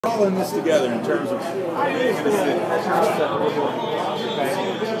We're all in this together in terms of being in the city. I'm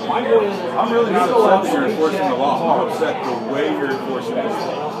really not upset that you're enforcing the law. I'm upset the way you're enforcing it.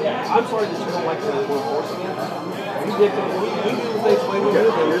 I'm sorry that you don't like that we're enforcing it. We do things the way we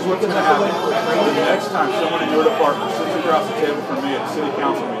do it. Here's what's going to happen. The next time someone in your department sits across the table from me at the city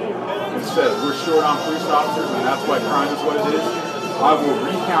council meeting and says we're short on police officers and that's why crime is what it is, I will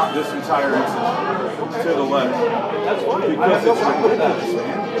recount this entire incident to the letter. That's fine. Because it's ridiculous,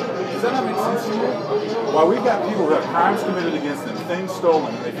 man. Does that not make sense to you? While we've got people who have crimes committed against them, things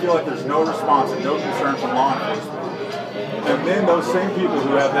stolen, and they feel like there's no response and no concern from law enforcement. And then those same people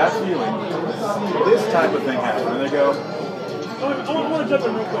who have that feeling see this type of thing happen, and they go, I want to jump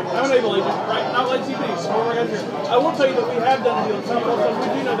in real quick. I'm an able agent, right? Not like TPD, so we're right here. I will tell you that we have done a deal. Some of us,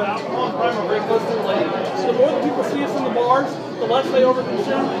 we do know that alcohol and crime are very closely related. So the more that people see us in the bars, the less they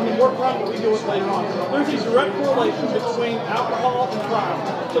overconsume, and the more crime that we deal with later on. There's a direct correlation between alcohol and crime.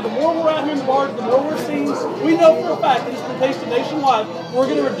 So the more we're out here in the bars, the more we're seen. We know for a fact that it's been tasted nationwide. We're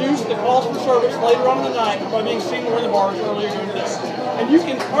going to reduce the calls for service later on in the night by being seen more in the bars earlier during the day. And you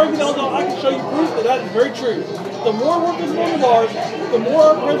can argue that all I can show you proof that that is very true. The more we're visible in the bars, the more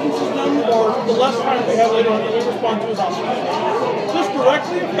our presence is known in the bars, the less crime we have later on that we respond to as officers. This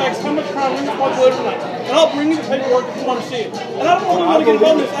directly affects how much crime we respond to later tonight. And I'll bring you the paperwork if you want to see it. And I don't really want to get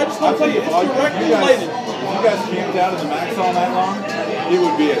involved in this. I just want to tell you, it's directly related. If you guys camped out in the max all night long, it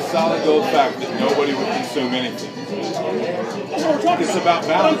would be a solid gold fact that nobody would consume anything. That's what we're talking It's about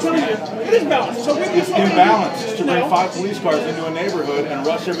balance, I'm telling you, it is balance. So it's imbalanced to bring 5 police cars into a neighborhood and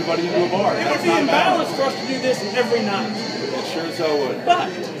rush everybody into a bar. It would be imbalanced for us to do this every night. It sure as hell would. But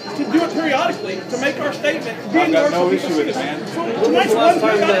to do it periodically, to make our statement, I've got no issue with it, man. When was the last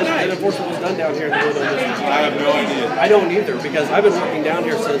time that enforcement was done down here in the middle of this? I have no idea. I don't either, because I've been working down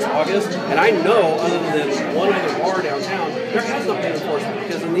here since August, and I know, other than one other bar downtown, there has not been enforcement,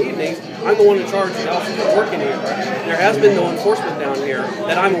 because in the evenings, I'm the one in charge of the officers working here. There has been no enforcement down here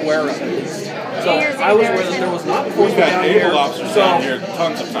that I'm aware of, at least. So I was aware that there was not enforcement down here. We've got able officers down here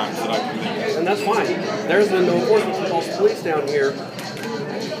tons of times that I can think of. And that's fine. There's been no enforcement from false police down here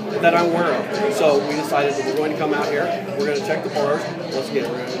that I'm aware of. So we decided that we're going to come out here, we're going to check the bars. Once again,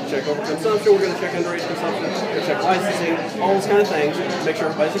 we're going to check over consumption, we're going to check underage consumption, we're going to check licensing, all those kind of things, make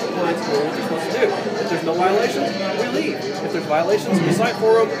sure everybody's in compliance with what they're supposed to do. If there's no violations, we leave. If there's violations, we cite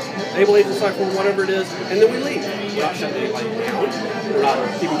for them, able agents cite for them, whatever it is, and then we leave. We're not shutting anybody down. We're not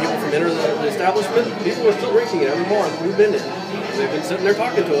keeping people from entering the establishment. People are still drinking at every bar that we've been in. They've been sitting there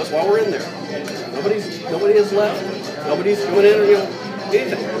talking to us while we're in there. Nobody has left. Nobody's going in or anything.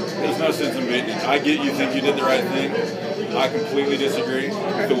 There's no sense in beating it. I get you think you did the right thing. I completely disagree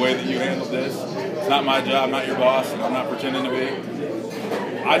with the way that you handled this. It's not my job, I'm not your boss, and I'm not pretending to be.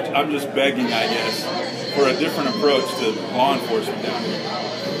 I'm just begging, I guess, for a different approach to law enforcement down here.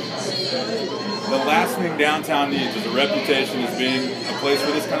 The last thing downtown needs is a reputation as being a place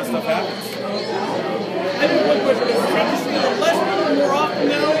where this kind of stuff happens. I think one question is, try to see the less more often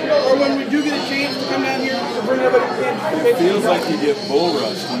now, or when we do get a chance to come down here to bring everybody in. It feels like you get bull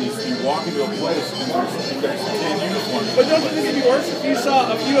rushed when you walk into a place and there's 10 uniforms. But don't you think it'd be worse if you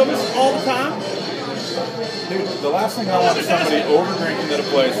saw a few of us all the time? Dude, the last thing I want is somebody over drinking at a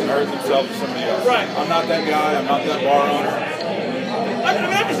place and hurting themselves or somebody else. Right. I'm not that guy. I'm not that bar owner. I'm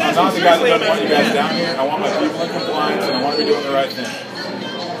just I'm not the guy that doesn't want you guys down here. I want my people in compliance and I want to be doing the right thing.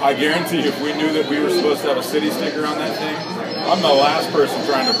 I guarantee you, if we knew that we were supposed to have a city sticker on that thing, I'm the last person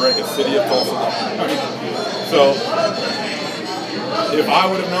trying to break a city of Tulsa law. So, if I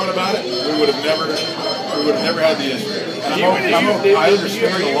would have known about it, we would have never had the issue. And I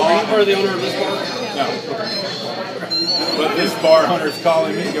understand the law. Are you part of the owner of this bar? No. But this bar owner's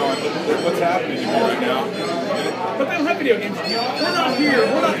calling me going, what's happening to me right now? But they don't have video games here. We're not here.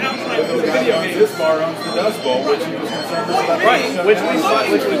 We're not outside for the video games. This bar owns the Dust Bowl, which he was concerned about. Right, which we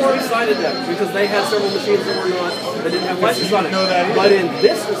cited them because they had several machines that were not, that didn't have licenses on it. But in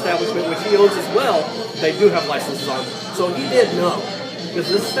this establishment, which he owns as well, they do have licenses on it. So he did know. Because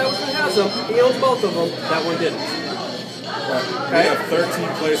this establishment has them, he owns both of them, that one didn't. We have 13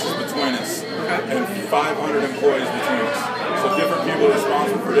 places between us and 500 employees between us. So different people are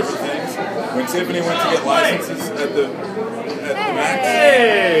responsible for different things. When Tiffany went to get licenses at the max.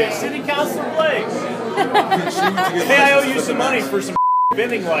 Hey, City Councilor Blake. Hey, I owe you some money for some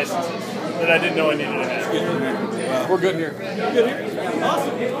vending licenses that I didn't know I needed to have. We're good here. Good here?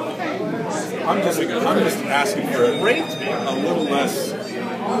 Awesome. I'm just asking for a little less.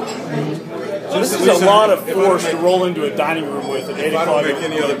 This is a lot of force to roll into a dining room with at 8 If I o'clock. don't make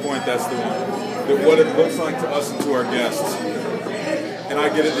any other point, that's the one. That what it looks like to us and to our guests. And I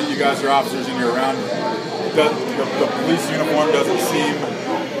get it that you guys are officers and you're around. The police uniform doesn't seem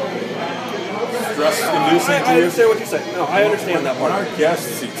stress-inducing I to you? understand what you're saying. No, I understand that When part. our guests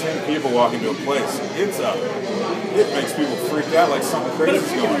see 10 people walk into a place, it makes people freak out like something But crazy if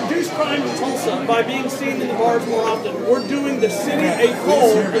is we going can on. reduce crime in Tulsa by being seen in the bars more often, we're doing the city a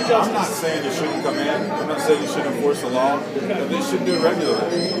whole I'm not justice. saying you shouldn't come in. I'm not saying you shouldn't enforce the law. But they shouldn't do it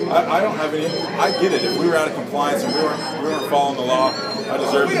regularly. I don't have any. I get it. If we were out of compliance and we weren't following the law, I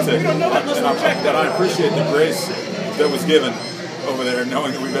deserve to take. We don't know that unless we check and I appreciate the grace that was given over there,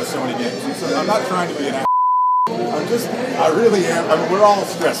 knowing that we've got so many games. So I'm not trying to be an ass. I really am. I mean, we're all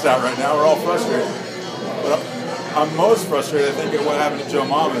stressed out right now. We're all frustrated. But I'm most frustrated, I think, at what happened to Joe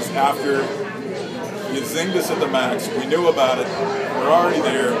Mamas after you zinged us at the max. We knew about it. We're already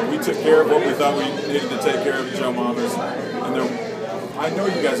there. We took care of what we thought we needed to take care of at Joe Mamas. And I know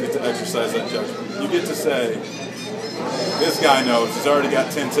you guys get to exercise that judgment. You get to say, this guy knows. He's already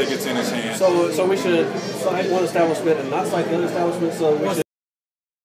got 10 tickets in his hand. So we should cite one establishment and not cite the other establishment. So we should